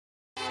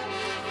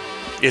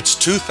It's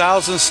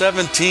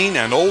 2017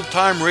 and Old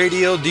Time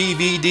Radio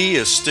DVD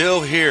is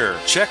still here.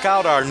 Check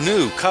out our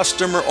new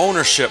customer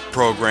ownership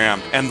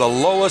program and the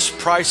lowest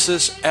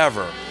prices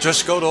ever.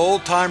 Just go to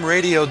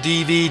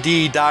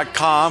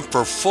oldtimeradiodvd.com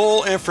for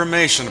full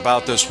information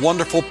about this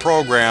wonderful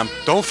program.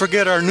 Don't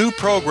forget our new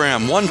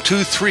program,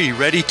 123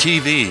 Ready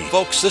TV.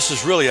 Folks, this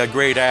is really a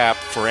great app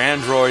for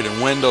Android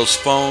and Windows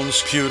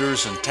phones,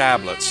 computers, and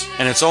tablets.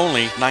 And it's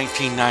only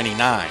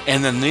 $19.99.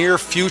 In the near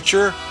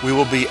future, we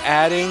will be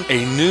adding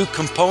a new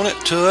component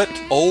to it,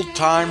 Old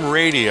Time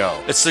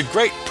Radio. It's a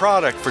great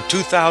product for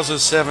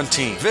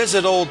 2017.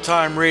 Visit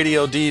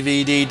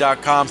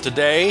oldtimeradiodvd.com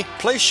today.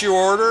 Place your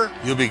order.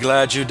 You'll be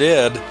glad you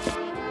did.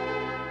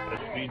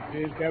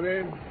 Please come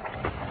in.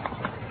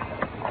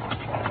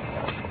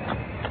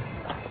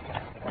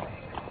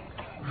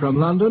 From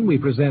London, we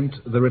present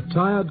The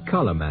Retired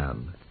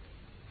Colourman,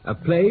 a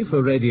play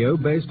for radio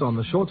based on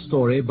the short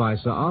story by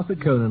Sir Arthur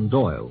Conan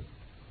Doyle.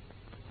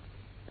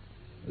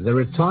 The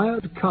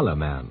Retired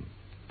Colourman.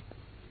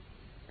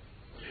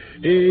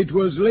 It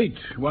was late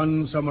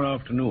one summer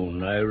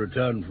afternoon. I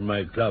returned from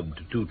my club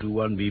to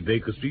 221B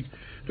Baker Street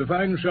to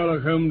find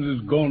Sherlock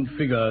Holmes' gaunt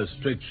figure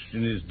stretched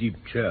in his deep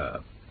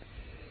chair.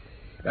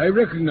 I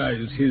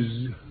recognized his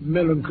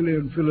melancholy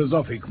and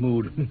philosophic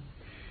mood.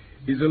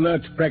 His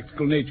alert,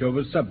 practical nature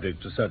was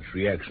subject to such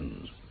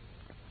reactions.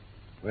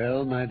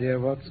 Well, my dear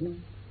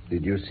Watson,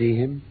 did you see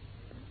him?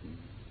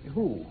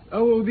 Who?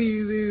 Oh,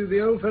 the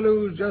old fellow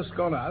who's just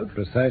gone out?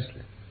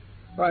 Precisely.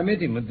 Oh, I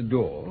met him at the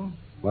door.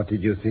 What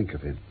did you think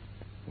of him?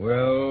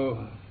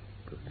 Well,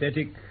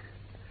 pathetic,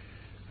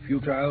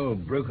 futile,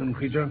 broken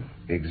creature.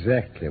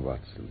 Exactly,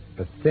 Watson.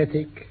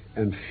 Pathetic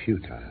and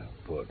futile.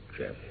 Poor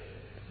chap.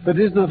 But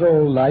is not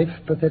all life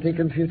pathetic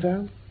and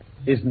futile?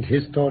 Isn't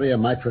his story a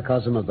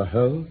microcosm of the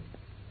whole?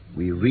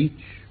 We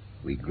reach,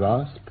 we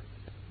grasp,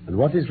 and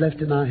what is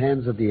left in our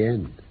hands at the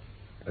end?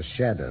 A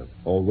shadow,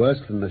 or worse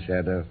than the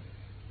shadow,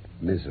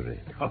 misery.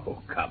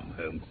 Oh, come,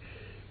 Holmes.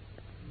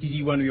 Is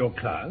he one of your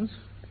clients?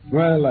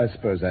 Well, I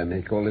suppose I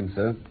may call him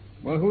so.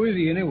 Well, who is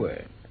he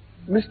anyway?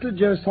 Mr.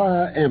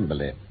 Josiah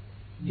Amberley.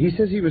 He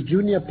says he was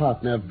junior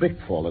partner of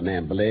Brickfall and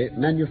Amberley,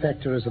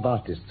 manufacturers of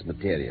artists'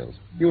 materials.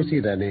 You'll see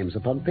their names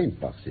upon paint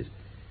boxes.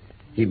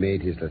 He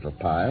made his little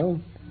pile,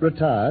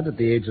 retired at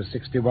the age of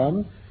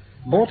 61,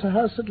 bought a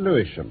house at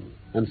Lewisham,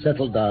 and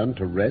settled down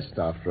to rest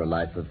after a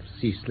life of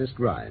ceaseless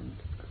grind.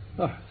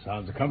 Oh,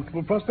 sounds a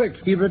comfortable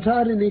prospect. He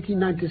retired in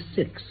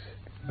 1896.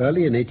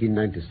 Early in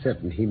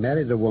 1897, he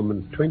married a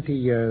woman 20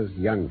 years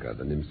younger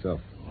than himself.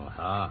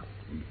 Aha.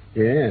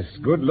 Yes,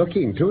 good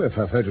looking, too, if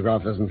her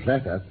photograph doesn't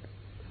flatter.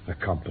 A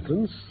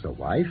competence, a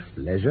wife,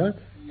 leisure.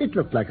 It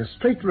looked like a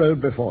straight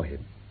road before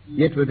him.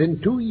 Yet within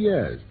 2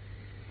 years,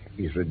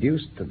 he's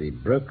reduced to the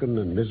broken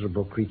and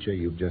miserable creature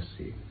you've just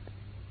seen.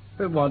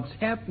 But what's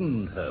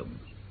happened, Holmes?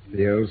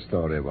 The old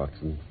story,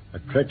 Watson. A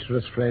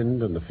treacherous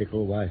friend and a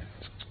fickle wife.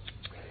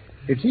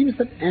 It seems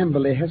that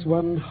Amberley has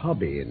one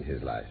hobby in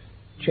his life.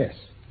 Chess.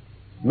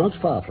 Not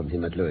far from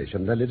him at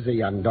Lewisham, there lives a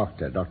young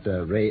doctor,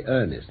 Dr. Ray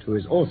Ernest, who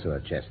is also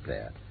a chess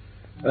player.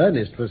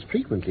 Ernest was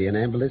frequently in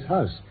Amberley's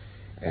house,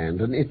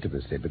 and an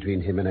intimacy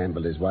between him and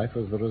Amberley's wife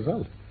was the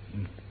result.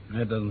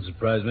 That doesn't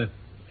surprise me.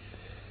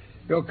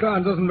 Your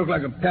client doesn't look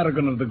like a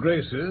paragon of the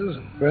graces.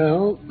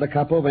 Well, the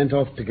couple went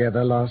off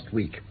together last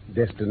week.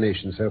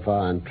 Destination so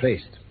far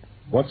untraced.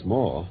 What's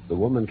more, the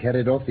woman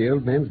carried off the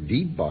old man's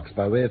deed box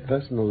by way of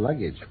personal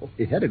luggage.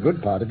 It had a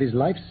good part of his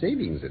life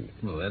savings in it.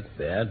 Well, that's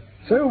bad.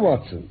 So,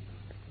 Watson,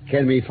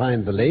 can we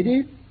find the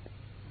lady?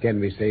 Can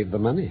we save the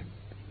money?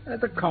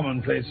 That's a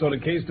commonplace sort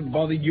of case to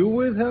bother you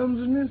with,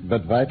 Holmes, isn't it?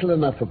 But vital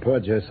enough for poor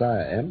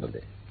Josiah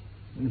Amberley.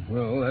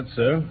 Well, that's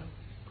so.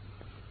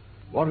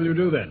 What will you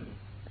do then?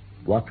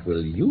 What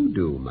will you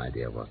do, my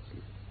dear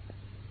Watson?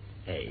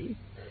 Hey?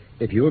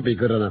 If you will be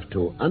good enough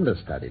to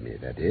understudy me,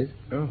 that is.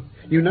 Oh.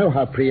 You know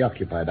how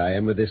preoccupied I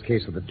am with this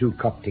case of the two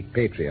Coptic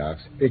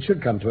patriarchs. It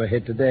should come to a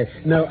head today.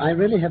 No, I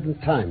really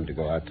haven't time to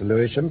go out to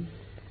Lewisham.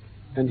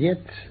 And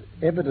yet,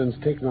 evidence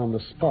taken on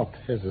the spot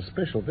has a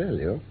special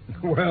value.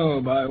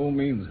 Well, by all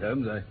means,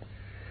 Holmes.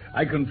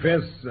 I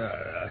confess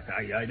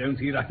I don't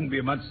see I can be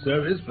of much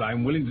service, but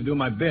I'm willing to do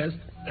my best.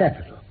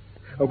 Capital.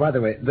 Oh, by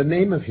the way, the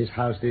name of his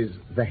house is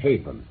The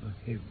Haven.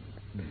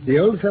 The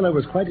old fellow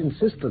was quite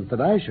insistent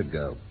that I should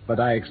go, but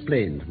I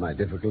explained my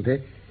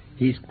difficulty.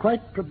 He's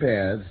quite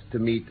prepared to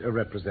meet a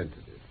representative.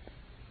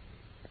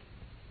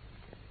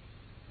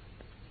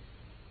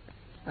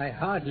 I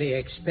hardly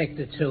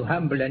expected so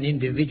humble an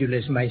individual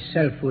as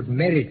myself would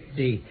merit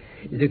the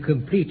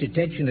complete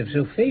attention of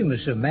so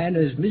famous a man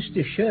as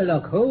Mr.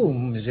 Sherlock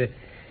Holmes,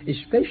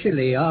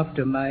 especially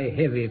after my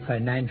heavy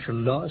financial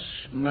loss.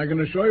 I can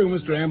assure you,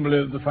 Mr.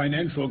 Amberley, that the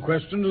financial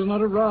question does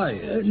not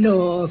arise.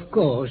 No, of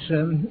course.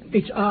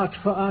 It's art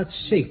for art's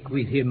sake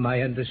with him,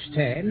 I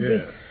understand.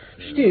 Yes.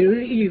 Still,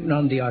 even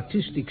on the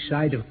artistic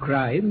side of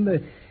crime,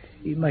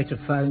 he might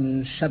have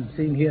found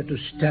something here to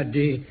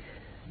study.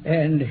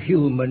 And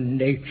human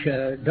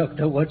nature,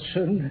 Dr.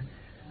 Watson.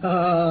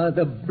 Ah,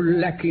 the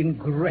black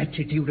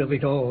ingratitude of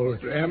it all.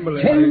 Mr.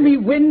 Amberley, Tell me,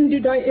 when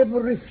did I ever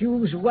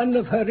refuse one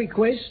of her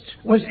requests?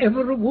 Was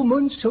ever a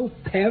woman so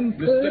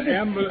pampered? Mr.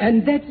 Amberley.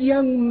 And that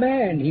young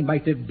man, he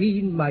might have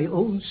been my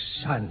own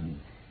son,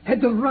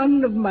 had the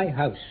run of my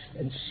house,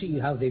 and see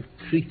how they've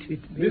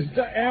treated me.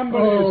 Mr.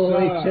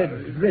 Amberley, Oh, sir.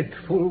 it's a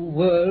dreadful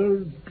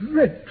world.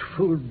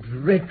 Dreadful,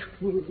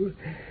 dreadful.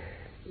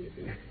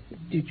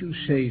 Did you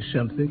say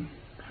something?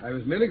 I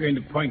was merely going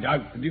to point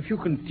out that if you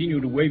continue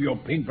to wave your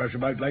paintbrush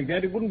about like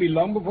that, it wouldn't be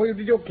long before you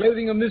did your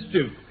clothing a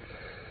mischief.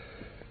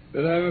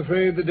 But I'm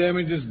afraid the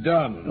damage is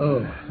done.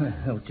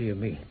 Oh, dear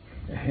me.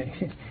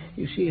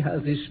 You see how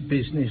this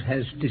business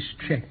has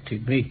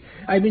distracted me.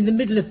 I'm in the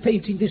middle of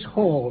painting this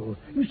hall.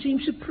 You seem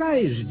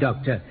surprised,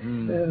 Doctor.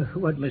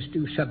 One must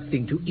do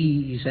something to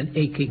ease an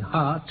aching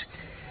heart.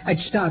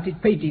 I'd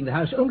started painting the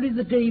house only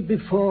the day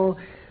before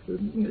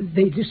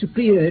they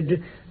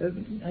disappeared.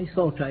 I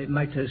thought I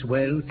might as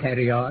well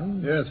carry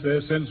on. Yes,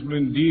 very sensible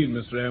indeed,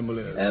 Mr.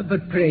 Amberley.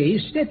 But pray,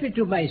 step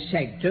into my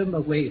sanctum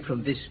away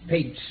from this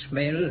paint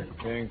smell.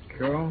 Thank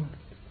you.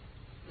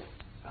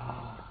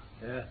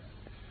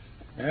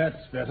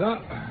 That's better.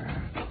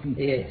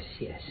 Yes.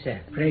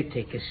 Pray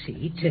take a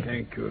seat.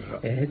 Thank you,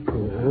 sir.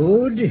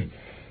 Good.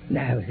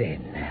 Now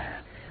then,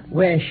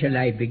 where shall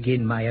I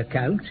begin my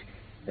account?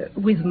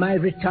 With my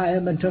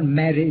retirement on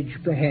marriage,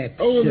 perhaps?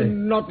 Oh,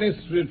 not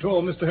necessary at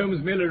all. Mr.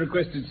 Holmes merely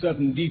requested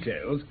certain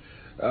details.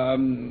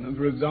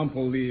 For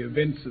example, the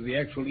events of the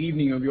actual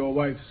evening of your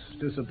wife's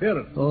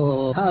disappearance.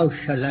 Oh, how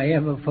shall I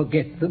ever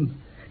forget them?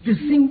 To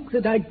think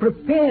that I'd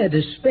prepared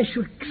a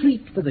special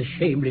treat for the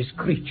shameless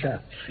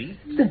creature.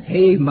 Treat? The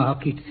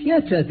Haymarket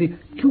Theatre, the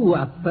 2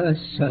 upper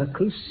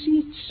circle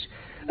seats.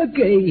 A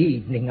gay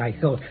evening, I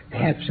thought.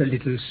 Perhaps a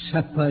little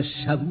supper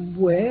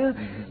somewhere.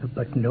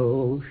 But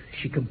no,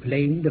 she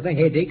complained of a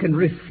headache and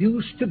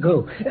refused to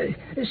go.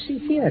 See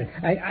here,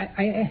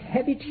 I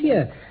have it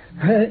here.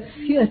 Her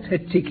theatre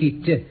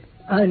ticket,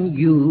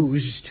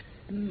 unused.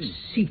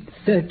 Seat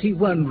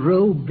 31,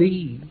 row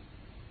B.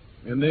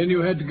 And then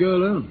you had to go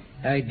alone?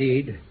 I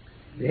did.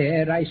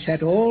 There I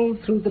sat all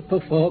through the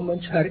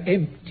performance, her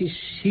empty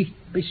seat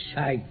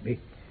beside me.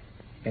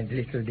 And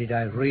little did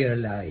I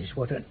realize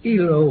what an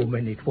ill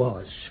omen it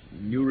was.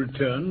 You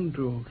returned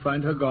to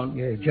find her gone?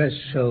 Yeah, just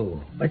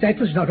so. But that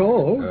was not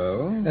all.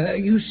 Oh?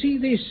 You see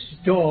this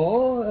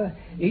door?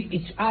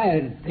 It's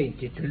iron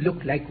painted to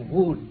look like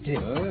wood.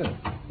 Oh,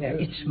 yes.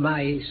 It's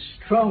my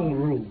strong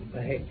room.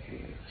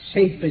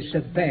 Safe as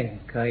a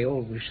bank, I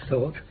always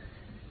thought.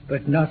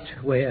 But not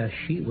where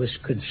she was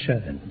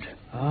concerned.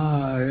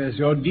 Ah, yes,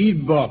 your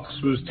deed box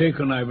was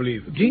taken, I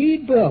believe.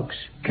 Deed box,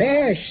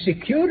 cash,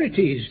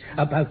 securities,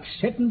 about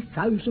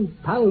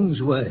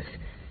 £7,000 worth.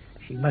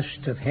 She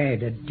must have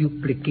had a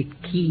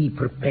duplicate key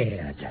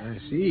prepared. I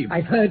see.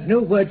 I've heard no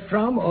word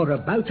from or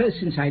about her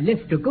since I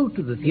left to go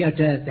to the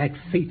theatre that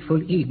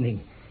fateful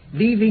evening,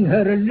 leaving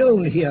her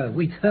alone here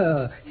with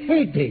her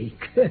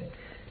headache.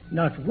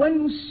 Not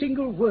one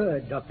single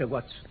word, Dr.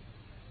 Watson.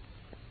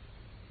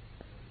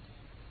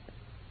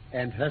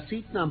 And her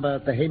seat number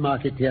at the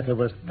Haymarket Theatre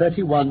was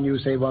 31, you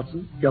say,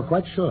 Watson? You're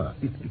quite sure?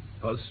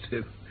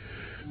 Positive.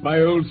 My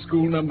old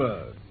school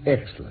number.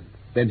 Excellent.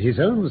 Then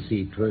his own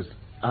seat was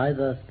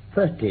either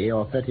 30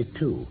 or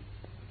 32.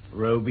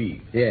 Row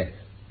B. Yes.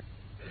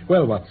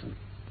 Well, Watson,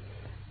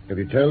 have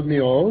you told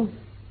me all?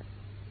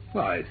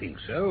 Well, I think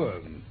so.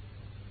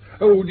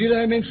 Oh, did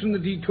I mention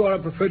that he tore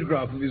up a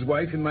photograph of his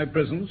wife in my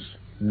presence?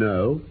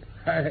 No.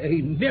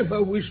 I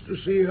never wish to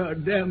see her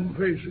damn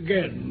face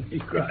again, he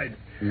cried.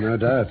 No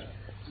doubt.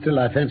 Still,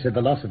 I fancy the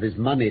loss of his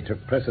money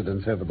took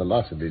precedence over the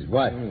loss of his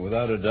wife. Oh,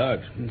 without a doubt.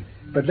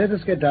 But let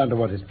us get down to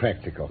what is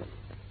practical.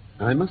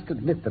 I must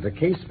admit that a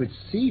case which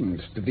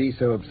seemed to be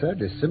so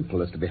absurdly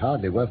simple as to be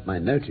hardly worth my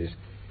notice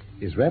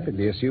is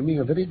rapidly assuming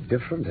a very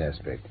different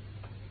aspect.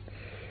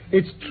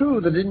 It's true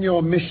that in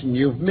your mission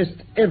you've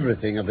missed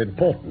everything of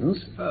importance.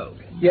 Oh.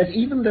 Yet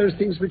even those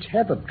things which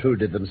have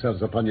obtruded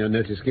themselves upon your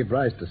notice give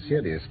rise to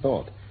serious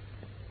thought.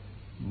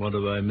 What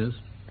have I missed?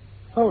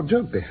 Oh,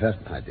 don't be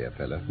hurt, my dear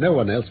fellow. No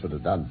one else would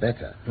have done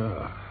better.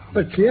 Oh.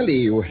 But clearly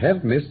you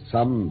have missed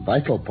some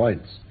vital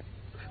points.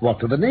 What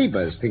do the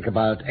neighbors think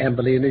about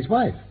Amberley and his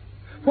wife?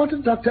 What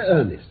of Dr.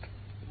 Ernest?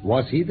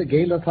 Was he the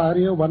gay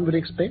Lothario one would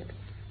expect?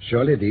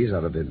 Surely these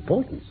are of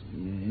importance.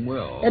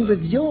 Well... And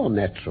with your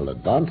natural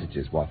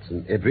advantages,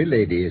 Watson, every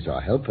lady is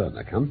your helper and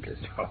accomplice.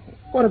 Oh.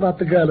 What about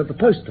the girl at the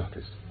post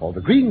office? Or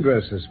the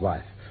greengrocer's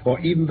wife? Or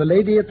even the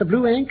lady at the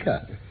Blue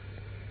Anchor?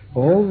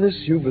 All this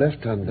you've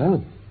left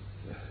undone.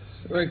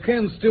 So it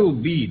can still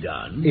be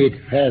done.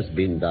 It has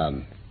been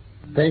done.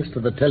 Thanks to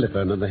the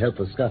telephone and the help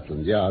of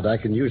Scotland Yard, I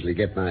can usually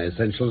get my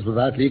essentials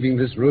without leaving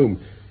this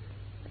room.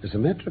 As a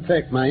matter of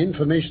fact, my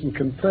information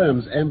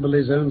confirms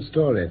Amberley's own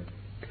story.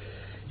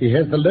 He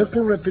has the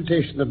local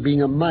reputation of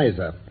being a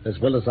miser, as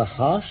well as a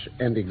harsh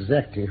and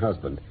exacting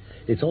husband.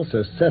 It's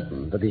also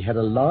certain that he had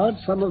a large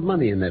sum of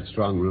money in that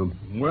strong room.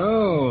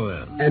 Well,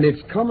 then. And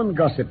it's common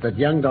gossip that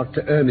young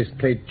Dr. Ernest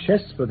played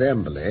chess with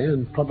Amberley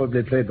and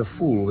probably played the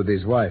fool with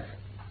his wife.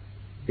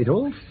 It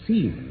all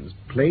seems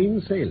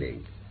plain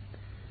sailing.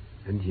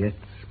 And yet...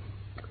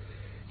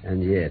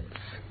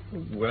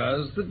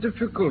 Where's the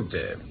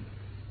difficulty?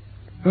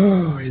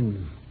 Oh,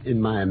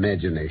 in my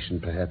imagination,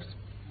 perhaps.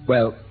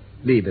 Well,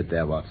 leave it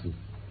there, Watson.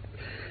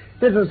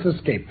 Let us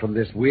escape from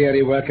this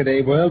weary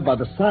workaday world by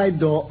the side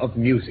door of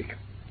music.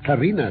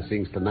 Karina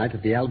sings tonight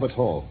at the Albert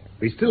Hall.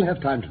 We still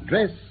have time to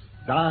dress,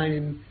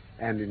 dine,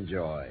 and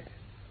enjoy.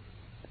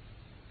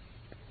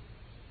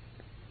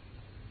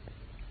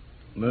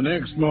 The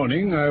next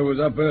morning, I was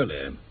up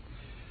early,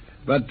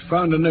 but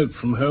found a note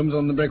from Holmes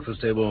on the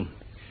breakfast table,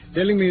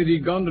 telling me that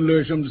he'd gone to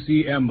Lewisham to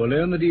see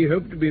Amberley and that he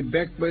hoped to be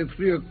back by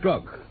 3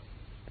 o'clock.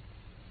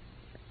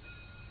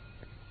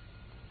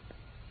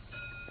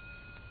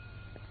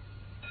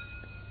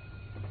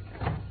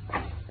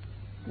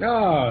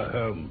 Ah,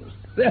 Holmes,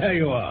 there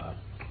you are.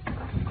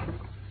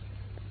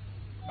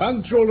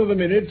 Punctual to the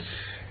minute.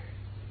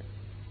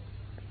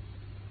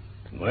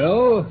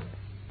 Well,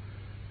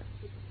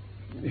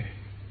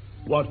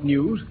 what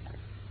news?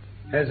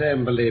 Has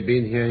Amberley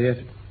been here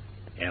yet?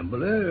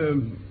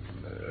 Amberley?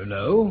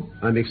 No.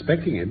 I'm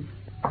expecting him.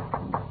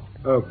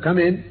 Oh, come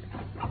in.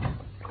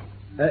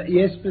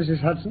 Yes,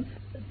 Mrs. Hudson?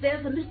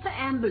 There's a Mr.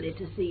 Amberley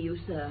to see you,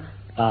 sir.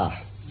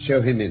 Ah,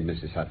 show him in,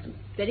 Mrs. Hudson.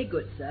 Very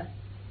good, sir.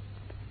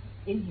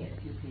 In here,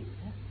 if you please,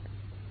 sir.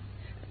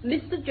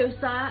 Mr.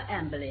 Josiah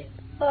Amberley.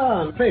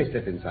 Ah, pray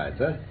step inside,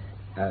 sir.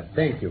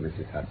 Thank you,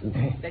 Mrs. Hudson.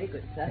 Very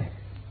good, sir.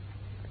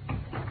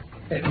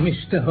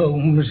 Mr.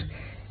 Holmes,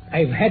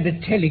 I've had a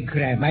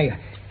telegram.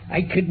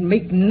 I could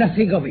make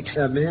nothing of it.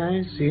 May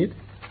I see it?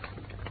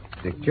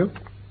 Thank you.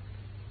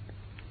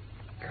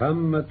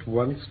 Come at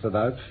once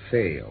without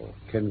fail.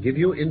 Can give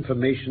you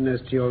information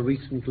as to your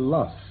recent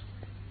loss.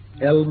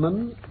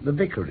 Elman, the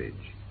vicarage.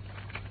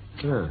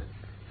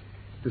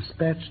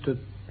 Dispatched at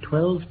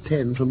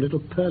 12:10 from Little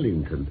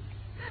Purlington.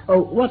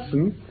 Oh,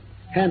 Watson,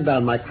 hand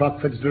down my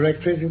Crockford's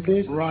directory, if you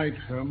please. Right,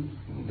 Holmes.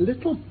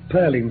 Little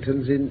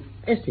Purlington's in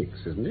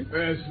Essex, isn't it?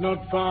 It's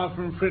not far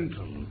from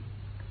Frinton.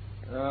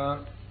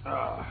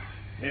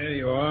 Here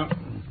you are.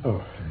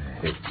 Oh,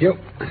 thank you.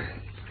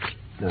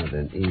 Now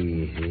then,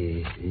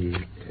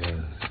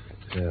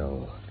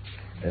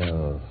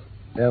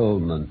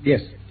 Elman.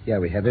 Yes,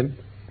 we have him.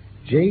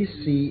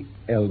 J.C.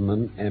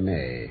 Elman,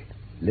 M.A.,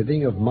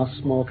 living of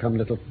Mossmore,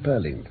 Little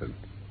Purlington.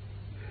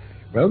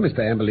 Well, Mr.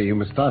 Amberley, you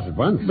must start at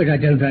once. But I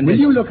don't understand. Will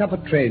you look up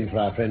a train for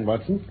our friend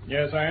Watson?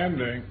 Yes, I am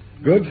doing.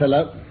 Good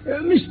fellow.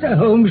 Mr.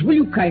 Holmes, will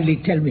you kindly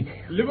tell me...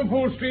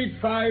 Liverpool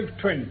Street,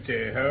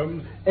 5:20,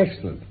 Holmes.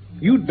 Excellent.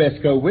 You'd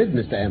best go with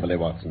Mr. Amberley,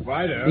 Watson.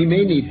 Why don't? He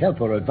may need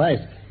help or advice.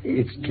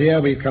 It's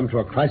clear we've come to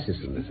a crisis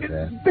in this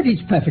affair. But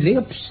it's perfectly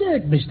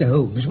absurd, Mr.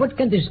 Holmes. What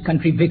can this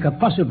country vicar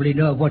possibly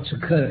know of what's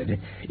occurred?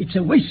 It's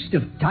a waste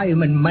of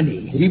time and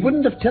money. He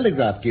wouldn't have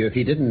telegraphed you if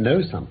he didn't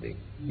know something.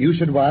 You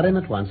should wire him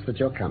at once that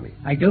you're coming.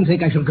 I don't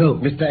think I shall go.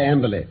 Mr.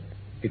 Amberley,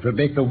 it would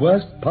make the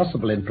worst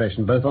possible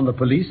impression both on the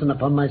police and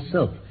upon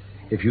myself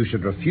if you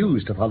should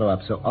refuse to follow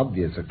up so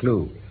obvious a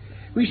clue.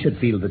 We should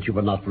feel that you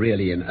were not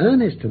really in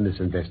earnest in this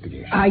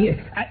investigation.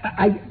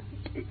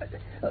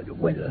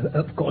 Well,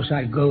 of course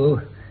I'll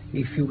go,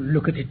 if you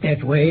look at it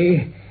that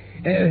way.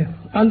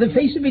 On the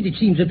face of it, it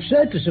seems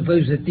absurd to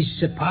suppose that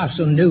this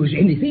parson knows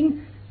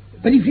anything.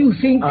 But if you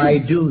think... I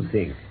do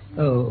think.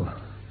 Oh.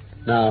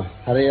 Now,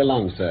 hurry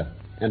along, sir.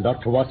 And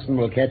Dr. Watson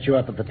will catch you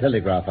up at the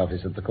telegraph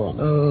office at the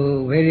corner.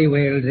 Oh, very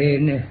well,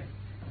 then.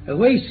 A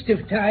waste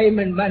of time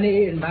and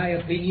money, in my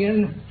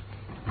opinion.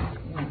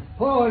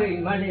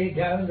 Pouring money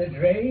down the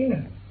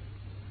drain.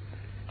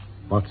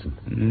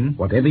 Watson,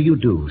 whatever you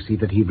do, see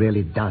that he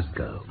really does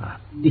go.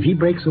 If he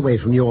breaks away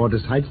from you or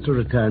decides to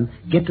return,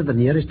 get to the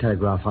nearest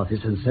telegraph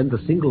office and send the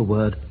single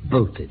word,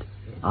 bolted.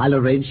 I'll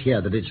arrange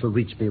here that it shall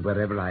reach me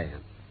wherever I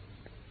am.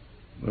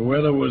 The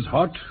weather was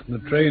hot, the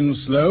train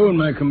slow, and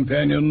my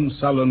companion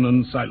sullen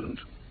and silent.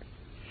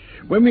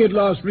 When we at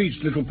last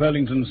reached Little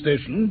Purlington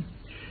Station,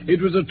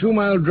 it was a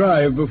 2-mile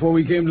drive before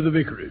we came to the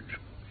vicarage,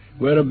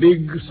 where a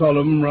big,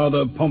 solemn,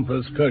 rather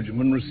pompous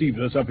clergyman received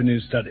us up in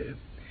his study.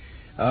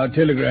 Our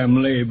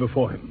telegram lay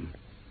before him.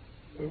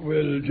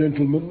 Well,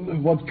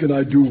 gentlemen, what can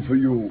I do for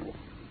you?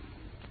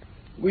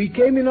 We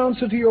came in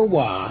answer to your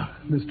wire,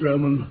 Mr.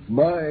 Elman.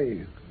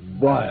 My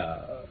wire?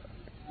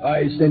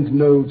 I sent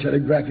no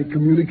telegraphic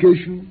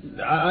communication?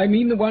 I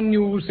mean the one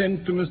you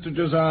sent to Mr.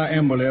 Josiah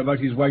Amberley about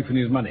his wife and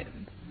his money.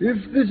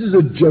 If this is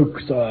a joke,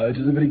 sir, it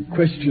is a very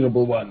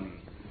questionable one.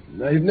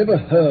 I have never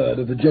heard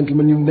of the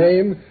gentleman you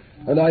name,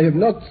 and I have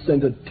not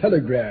sent a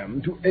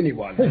telegram to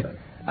anyone.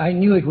 I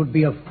knew it would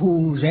be a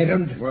fool's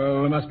errand.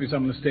 Well, there must be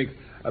some mistake.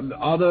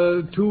 Are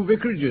there 2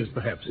 vicarages,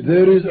 perhaps?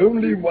 There is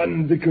only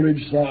one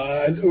vicarage,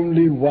 sir, and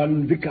only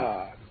one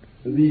vicar.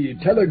 The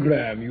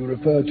telegram you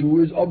refer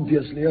to is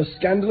obviously a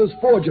scandalous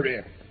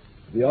forgery,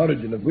 the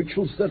origin of which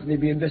will certainly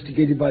be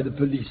investigated by the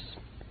police.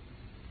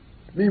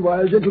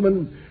 Meanwhile,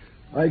 gentlemen,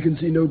 I can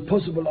see no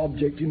possible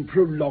object in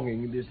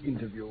prolonging this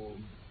interview.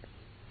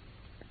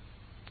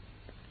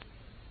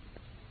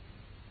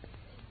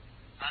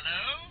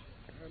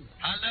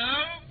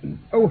 Hello?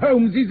 Oh,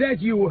 Holmes, is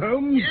that you,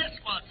 Holmes? Yes,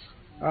 Watson.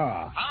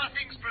 Ah. How are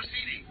things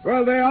proceeding?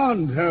 Well, they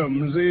aren't,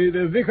 Holmes.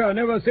 The vicar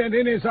never sent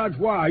any such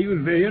wire. He was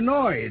very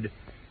annoyed.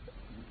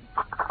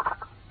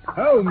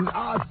 Holmes,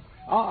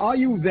 are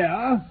you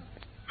there?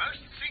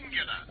 Most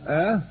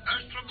singular.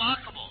 Most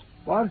remarkable.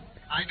 What?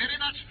 I very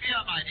much fear,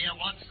 my dear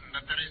Watson,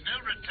 that there is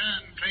no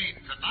return train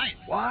tonight.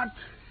 What?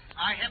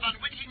 I have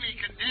unwittingly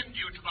condemned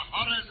you to the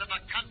horrors of a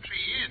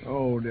country inn.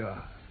 Oh, dear.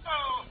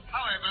 Oh,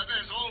 however,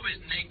 there's always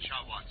nature,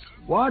 Watson.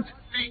 What?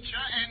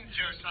 Nature and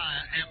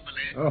Josiah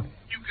Amberley. Oh.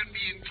 You can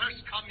be in close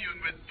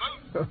commune with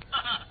both.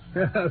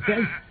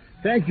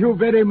 Thank you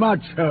very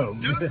much,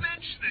 Holmes. Don't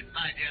mention it,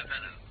 my dear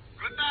fellow.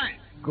 Good night.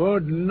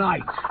 Good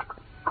night.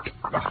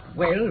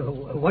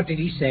 Well, what did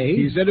he say?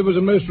 He said it was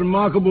a most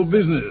remarkable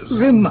business.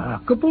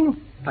 Remarkable?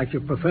 I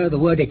should prefer the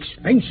word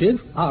expensive.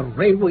 Our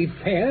railway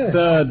fare.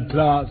 Third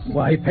class.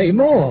 Why pay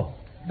more?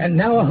 And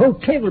now a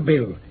hotel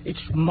bill. It's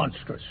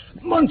monstrous.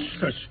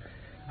 Monstrous.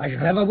 I shall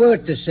have a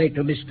word to say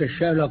to Mr.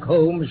 Sherlock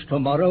Holmes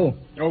tomorrow.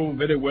 Oh,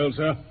 very well,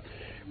 sir.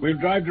 We'll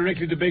drive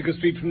directly to Baker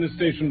Street from the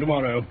station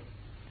tomorrow.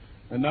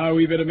 And now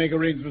we better make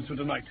arrangements for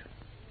tonight.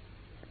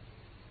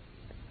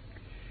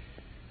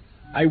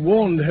 I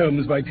warned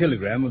Holmes by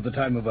telegram of the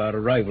time of our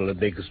arrival at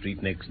Baker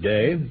Street next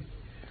day.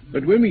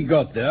 But when we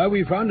got there,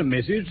 we found a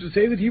message to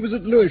say that he was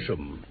at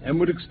Lewisham and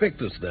would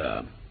expect us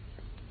there.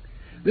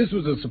 This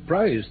was a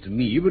surprise to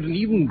me, but an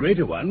even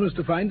greater one was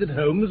to find that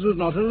Holmes was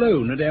not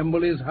alone at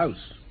Amberley's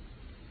house.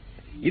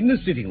 In the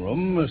sitting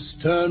room, a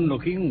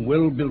stern-looking,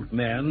 well-built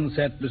man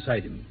sat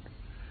beside him.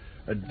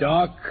 A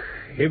dark,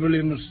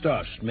 heavily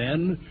moustached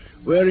man,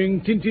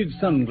 wearing tinted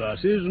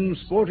sunglasses and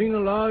sporting a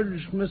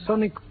large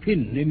Masonic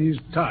pin in his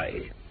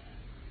tie.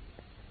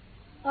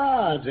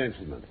 Ah,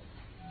 gentlemen,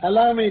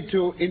 allow me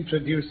to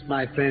introduce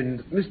my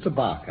friend, Mr.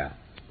 Barker.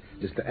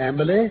 Mr.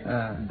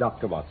 Amberley,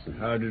 Dr. Watson.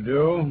 How do you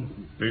do?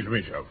 Pleased to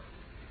meet you.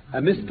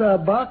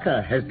 Mr.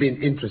 Barker has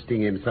been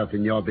interesting himself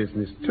in your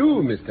business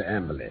too, Mr.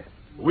 Amberley.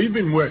 We've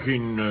been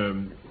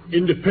working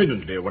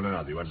independently of one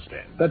another, you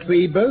understand. But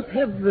we both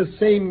have the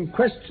same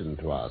question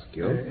to ask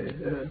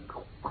you.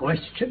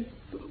 Question?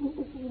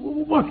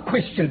 What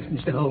question,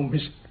 Mr.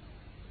 Holmes?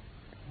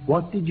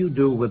 What did you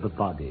do with the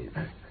bodies?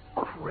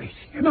 Great.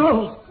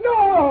 No!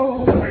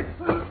 No!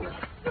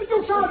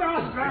 You shan't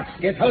ask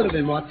that! Get hold of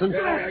him, Watson.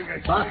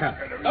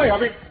 Barker.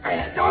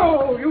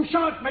 No, you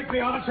shan't make me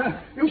answer.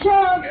 You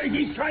shan't!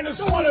 He's trying to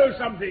swallow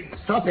something.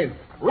 Stop him.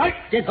 Right.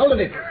 Get hold of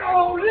him.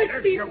 Oh,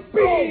 let me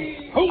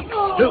be!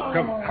 Still,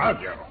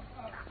 confound you.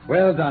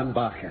 Well done,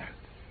 Barker.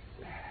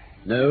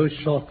 No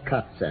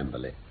shortcuts,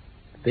 Amberley.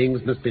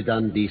 Things must be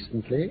done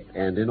decently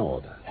and in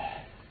order.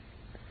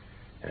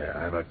 Yeah,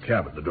 I have a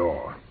cab at the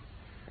door.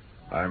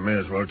 I may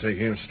as well take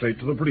him straight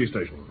to the police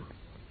station.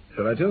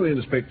 Shall I tell the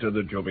inspector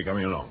that you'll be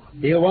coming along?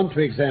 He'll want to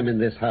examine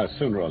this house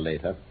sooner or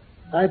later.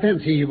 I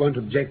fancy he won't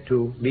object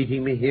to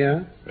meeting me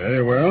here.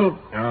 Very well.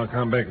 I'll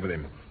come back with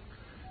him.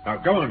 Now,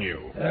 come on, you.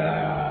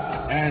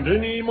 And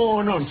any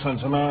more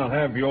nonsense, and I'll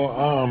have your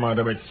arm out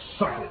of its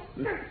socket.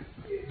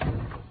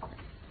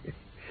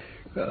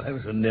 Well, that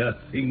was a near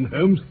thing,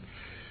 Holmes.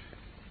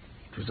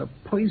 It was a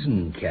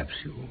poison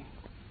capsule.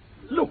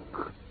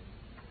 Look.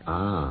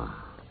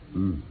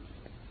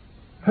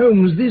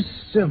 Holmes, this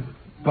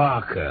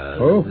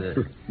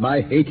Barker...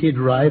 my hated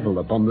rival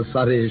upon the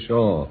Surrey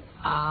shore.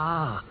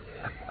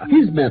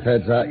 His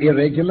methods are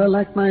irregular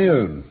like my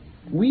own.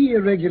 We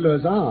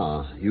irregulars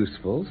are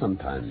useful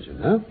sometimes, you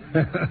know.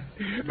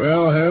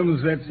 Well,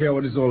 Holmes, let's hear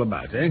what it's all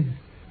about, eh?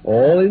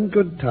 All in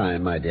good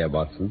time, my dear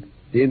Watson.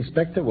 The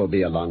inspector will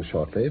be along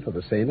shortly for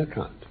the same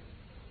account.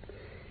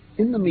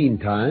 In the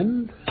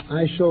meantime,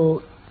 I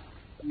shall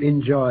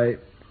enjoy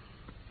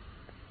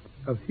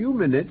a few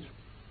minutes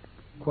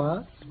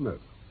quiet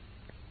smoke.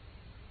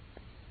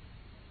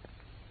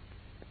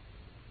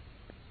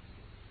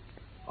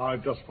 I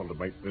just want to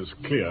make this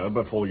clear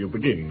before you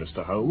begin,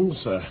 Mr.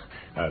 Holmes.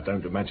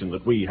 Don't imagine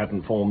that we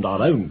hadn't formed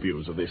our own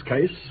views of this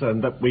case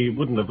and that we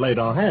wouldn't have laid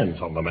our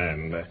hands on the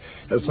man.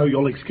 So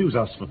you'll excuse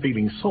us for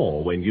feeling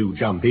sore when you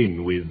jump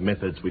in with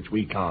methods which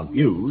we can't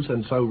use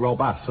and so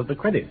rob us of the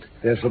credit.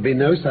 There shall be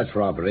no such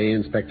robbery,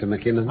 Inspector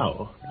McKinnon.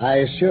 Oh. I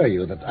assure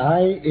you that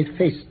I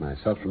efface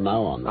myself from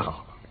now on.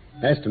 Oh.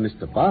 As to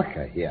Mr.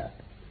 Barker here,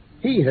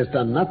 he has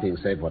done nothing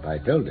save what I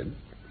told him.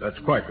 That's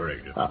quite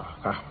correct.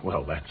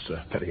 Well, that's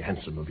very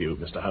handsome of you,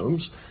 Mr.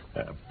 Holmes.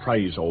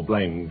 Praise or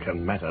blame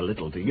can matter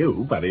little to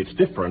you, but it's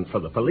different for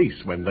the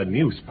police when the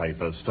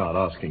newspapers start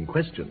asking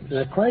questions.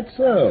 Quite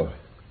so.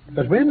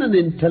 But when an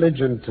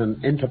intelligent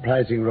and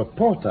enterprising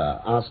reporter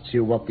asks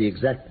you what the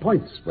exact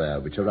points were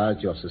which aroused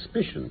your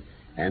suspicion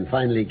and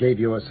finally gave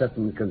you a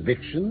certain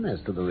conviction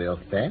as to the real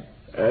fact?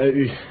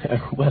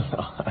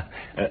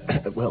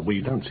 Well,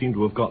 we don't seem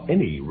to have got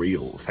any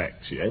real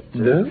facts yet.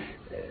 No?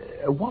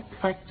 What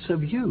facts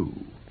have you?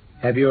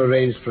 Have you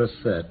arranged for a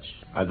search?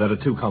 There are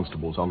 2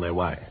 constables on their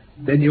way.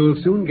 Then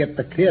you'll soon get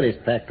the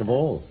clearest fact of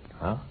all.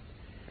 Huh?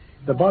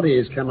 The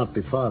bodies cannot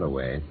be far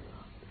away.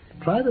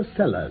 Try the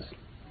cellars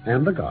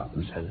and the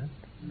gardens. Cellars?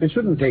 It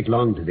shouldn't take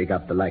long to dig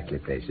up the likely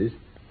places.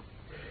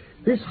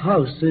 This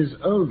house is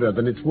older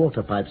than its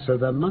water pipes, so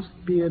there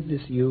must be a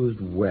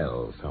disused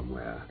well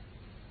somewhere.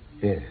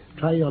 Yes,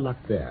 try your luck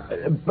there.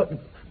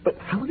 But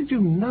how did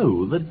you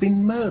know there'd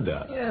been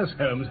murder? Yes,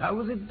 Holmes, how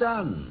was it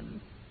done?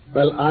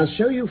 Well, I'll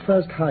show you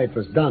first how it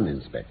was done,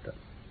 Inspector.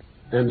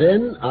 And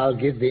then I'll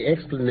give the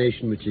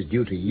explanation which is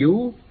due to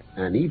you,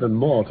 and even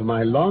more to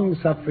my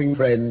long-suffering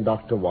friend,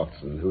 Dr.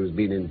 Watson, who has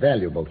been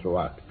invaluable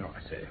throughout. Oh,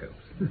 I say,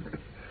 Holmes.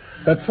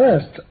 But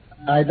first,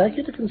 I'd like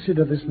you to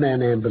consider this man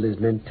Amberley's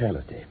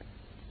mentality.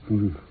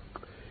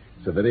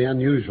 It's a very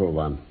unusual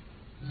one.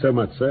 So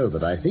much so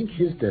that I think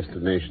his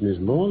destination is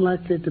more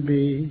likely to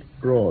be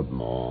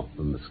Broadmoor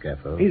than the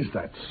scaffold. Is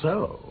that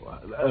so?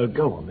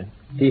 Go on, then.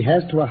 He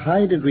has, to a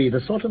high degree, the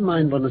sort of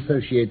mind one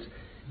associates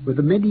with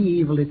the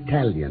medieval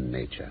Italian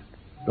nature,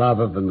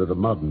 rather than with the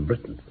modern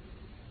Briton.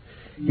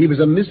 He was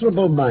a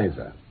miserable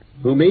miser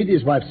who made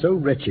his wife so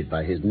wretched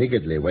by his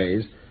niggardly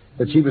ways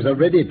that she was a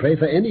ready prey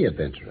for any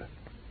adventurer.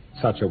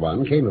 Such a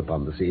one came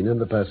upon the scene in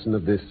the person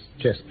of this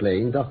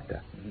chess-playing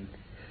doctor.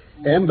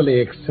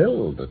 Amberley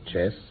excelled at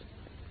chess.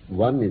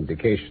 One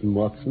indication,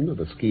 Watson, of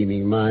a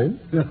scheming mind.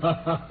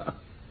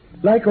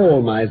 Like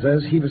all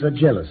misers, he was a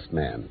jealous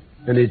man,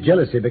 and his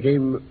jealousy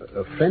became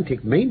a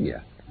frantic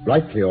mania.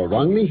 Rightly or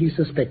wrongly, he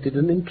suspected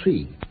an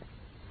intrigue.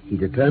 He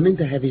determined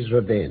to have his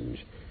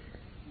revenge,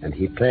 and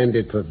he planned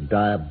it with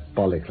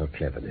diabolical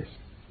cleverness.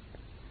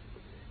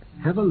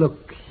 Have a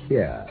look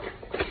here.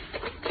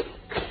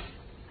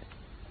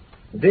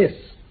 This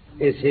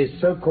is his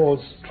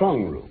so-called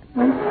strong room.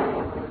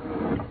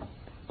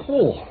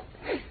 Oh,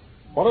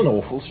 what an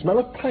awful smell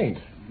of paint.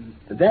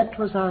 That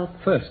was our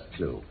first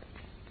clue.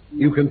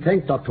 You can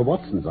thank Dr.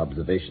 Watson's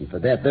observation for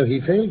that, though he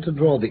failed to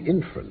draw the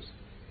inference.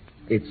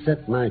 It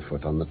set my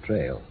foot on the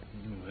trail.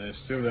 I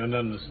still don't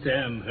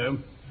understand,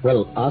 Holmes.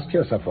 Well, ask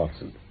yourself,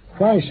 Watson,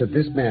 why should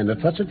this man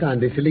at such a time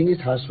be filling his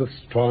house with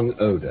strong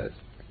odors?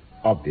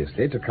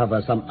 Obviously to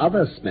cover some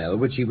other smell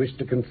which he wished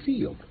to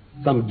conceal.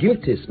 Some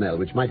guilty smell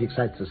which might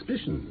excite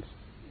suspicions.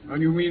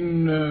 And you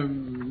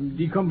mean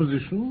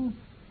decomposition?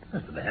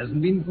 There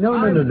hasn't been... No,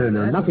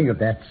 nothing of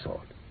that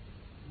sort.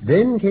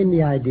 Then came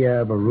the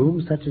idea of a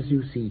room such as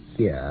you see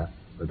here,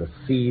 with a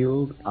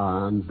sealed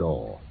iron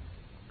door.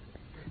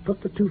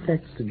 Put the two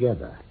facts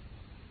together,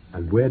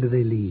 and where do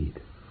they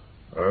lead?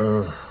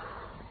 Well,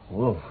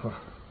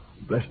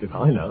 blessed if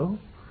I know.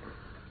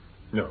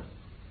 No,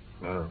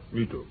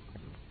 me too.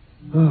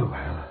 Oh,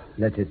 well,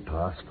 let it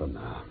pass for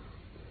now.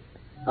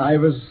 I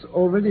was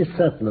already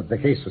certain that the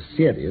case was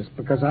serious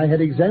because I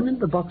had examined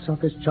the box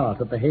office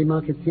chart at the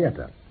Haymarket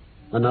Theatre,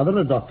 another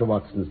of Dr.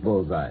 Watson's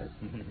bullseyes.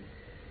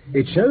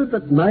 It showed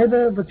that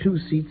neither of the two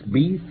seats,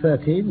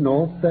 B30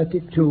 nor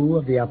 32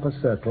 of the upper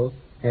circle,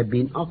 had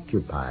been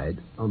occupied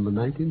on the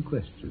night in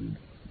question.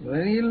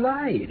 Well, he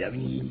lied. I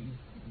mean,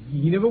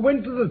 he never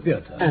went to the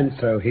theatre. And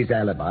so his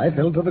alibi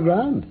fell to the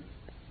ground.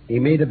 He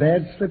made a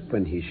bad slip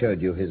when he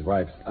showed you his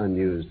wife's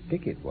unused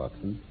ticket,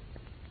 Watson.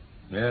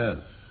 Yes.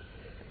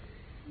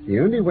 The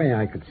only way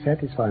I could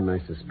satisfy my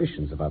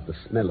suspicions about the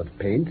smell of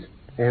paint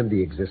and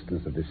the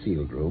existence of the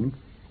sealed room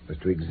was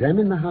to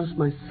examine the house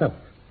myself.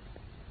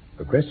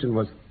 The question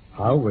was,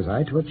 how was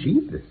I to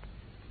achieve this?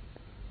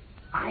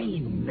 I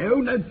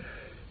know.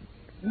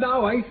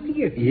 Now I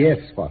see it. Yes,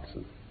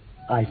 Watson.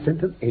 I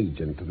sent an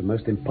agent to the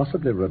most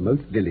impossibly remote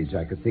village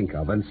I could think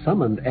of and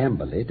summoned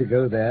Amberley to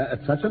go there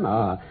at such an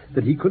hour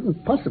that he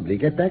couldn't possibly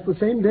get back the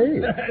same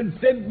day. And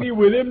sent me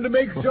with him to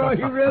make sure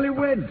he really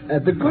went.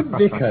 The good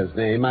vicar's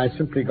name I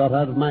simply got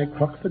out of my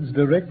Crockford's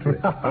directory.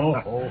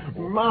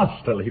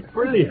 Masterly,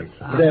 brilliant.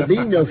 There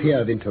being no fear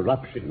of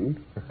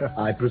interruption,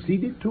 I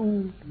proceeded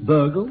to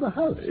burgle the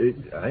house.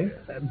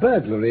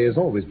 Burglary has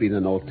always been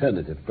an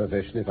alternative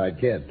profession if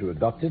I'd cared to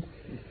adopt it.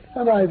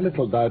 And I've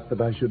little doubt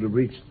that I should have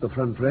reached the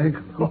front rank.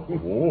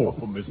 Oh,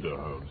 Mr.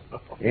 Holmes.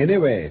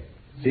 Anyway,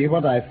 see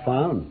what I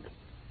found.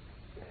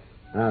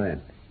 Now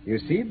then, you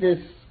see this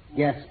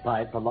gas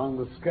pipe along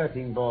the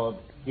skirting board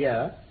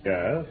here?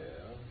 Yes.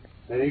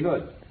 Very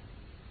good.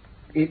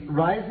 It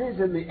rises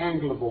in the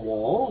angle of the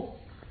wall,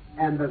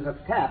 and there's a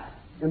tap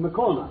in the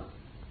corner.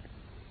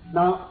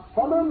 Now,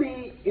 follow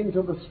me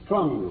into the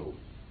strong room.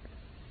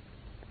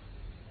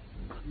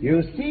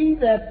 You see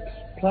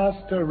that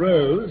plaster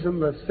rose in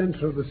the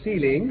center of the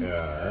ceiling?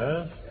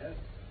 Yes.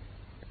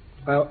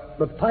 Well,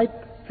 the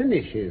pipe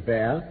finishes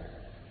there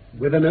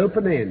with an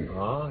open end.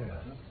 Oh,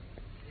 yes.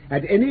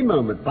 At any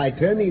moment, by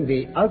turning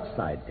the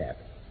outside tap,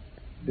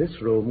 this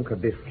room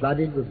could be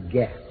flooded with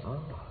gas. Oh.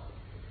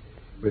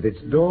 With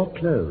its door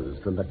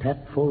closed and the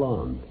tap full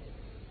on,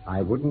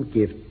 I wouldn't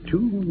give 2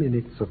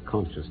 minutes of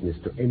consciousness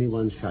to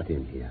anyone shut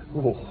in here.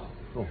 Oh.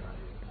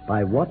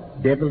 By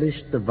what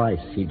devilish device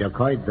he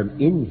decoyed them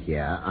in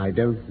here, I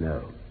don't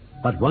know.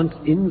 But once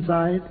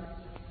inside,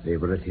 they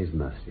were at his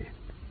mercy.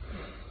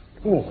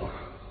 Oh,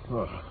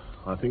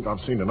 I think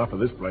I've seen enough of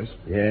this place.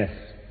 Yes.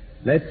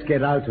 Let's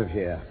get out of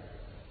here.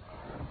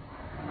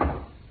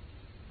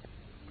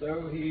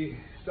 So he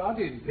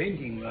started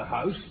painting the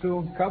house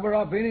to cover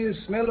up any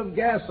smell of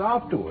gas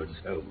afterwards,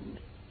 Holmes.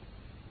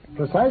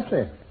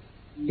 Precisely.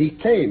 He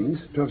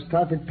claimed to have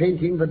started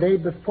painting the day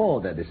before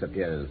their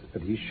disappearance,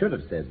 but he should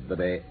have said the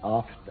day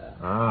after.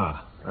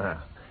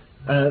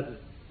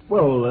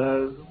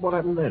 Well, what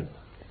happened then?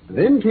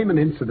 Then came an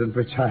incident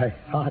which I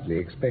hardly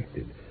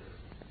expected.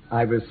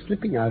 I was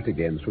slipping out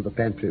again through the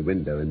pantry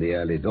window in the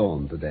early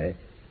dawn today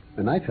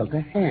when I felt a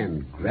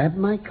hand grab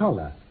my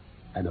collar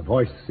and a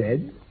voice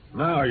said,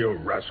 "Now, you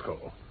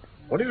rascal,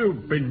 what have you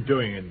been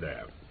doing in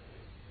there?"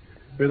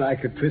 When I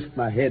could twist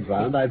my head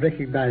round, I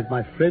recognized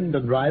my friend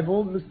and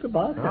rival, Mr.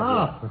 Barker.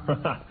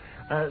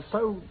 Ah,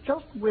 so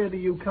just where do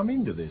you come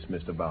into this,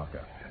 Mr.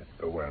 Barker?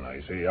 Well,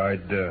 I see,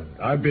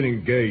 I've been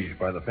engaged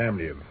by the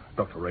family of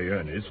Dr. Ray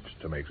Ernest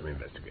to make some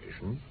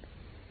investigations.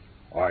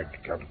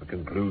 I'd come to the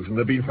conclusion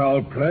there'd been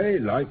foul play,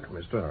 like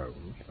Mr.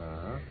 Holmes.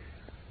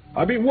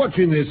 I've been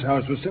watching this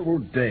house for several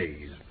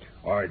days.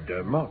 I'd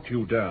marked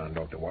you down,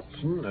 Dr.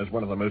 Watson, as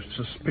one of the most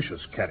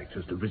suspicious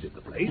characters to visit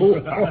the place.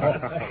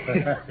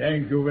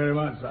 Thank you very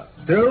much, sir.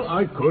 Still,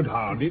 I could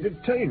hardly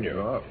detain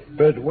you.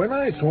 But when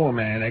I saw a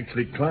man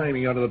actually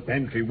climbing out of the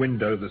pantry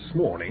window this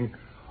morning,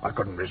 I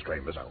couldn't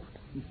restrain myself.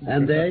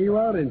 And there you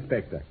are,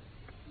 Inspector.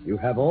 You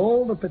have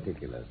all the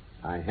particulars.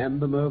 I hand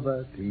them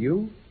over to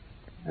you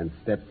and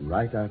step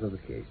right out of the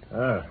case.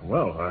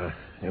 Well,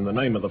 in the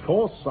name of the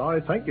force, I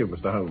thank you,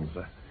 Mr. Holmes.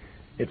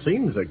 It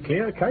seems a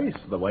clear case,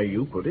 the way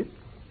you put it.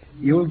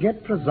 You'll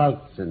get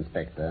results,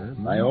 Inspector,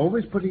 by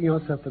always putting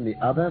yourself in the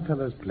other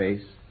fellow's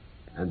place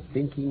and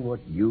thinking what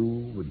you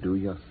would do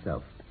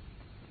yourself.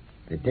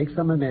 It takes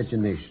some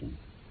imagination,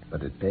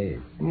 but it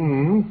pays.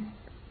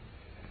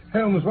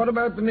 Holmes, what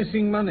about the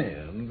missing money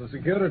and the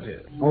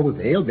securities? Oh,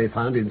 they'll be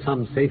found in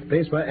some safe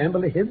place where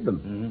Amberley hid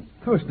them.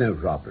 There was no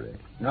robbery.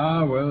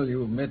 Ah, well,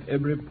 you've met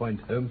every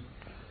point, Holmes.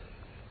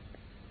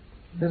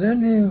 There's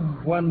only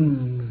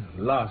one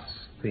last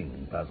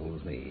thing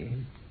puzzles me.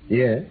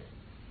 Yes?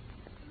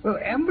 Well,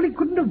 Amberley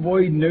couldn't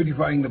avoid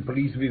notifying the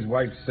police of his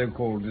wife's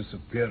so-called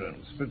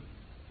disappearance, but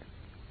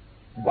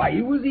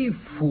why was he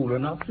fool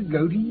enough to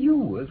go to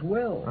you as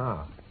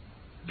well?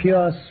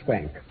 Pure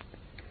swank.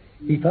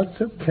 He felt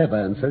so clever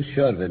and so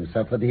sure of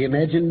himself that he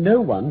imagined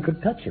no one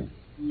could touch him.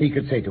 He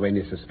could say to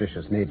any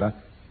suspicious neighbor,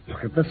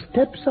 "Look at the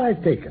steps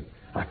I've taken.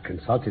 I've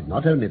consulted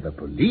not only the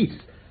police,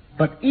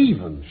 but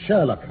even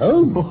Sherlock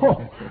Holmes."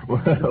 Oh,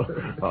 well,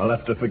 I'll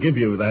have to forgive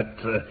you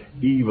that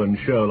even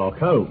Sherlock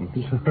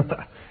Holmes.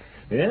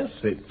 Yes,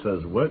 it's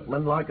as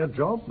workmanlike a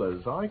job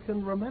as I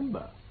can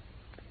remember.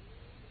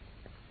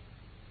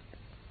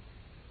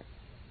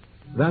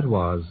 That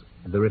was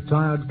The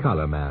Retired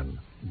Colourman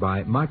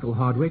by Michael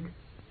Hardwick,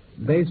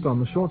 based on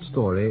the short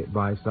story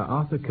by Sir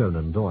Arthur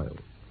Conan Doyle.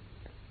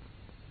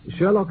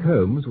 Sherlock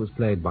Holmes was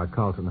played by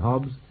Carlton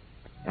Hobbs,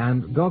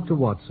 and Dr.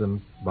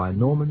 Watson by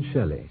Norman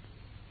Shelley.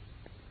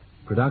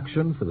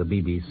 Production for the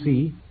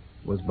BBC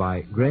was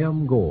by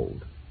Graham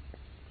Gould.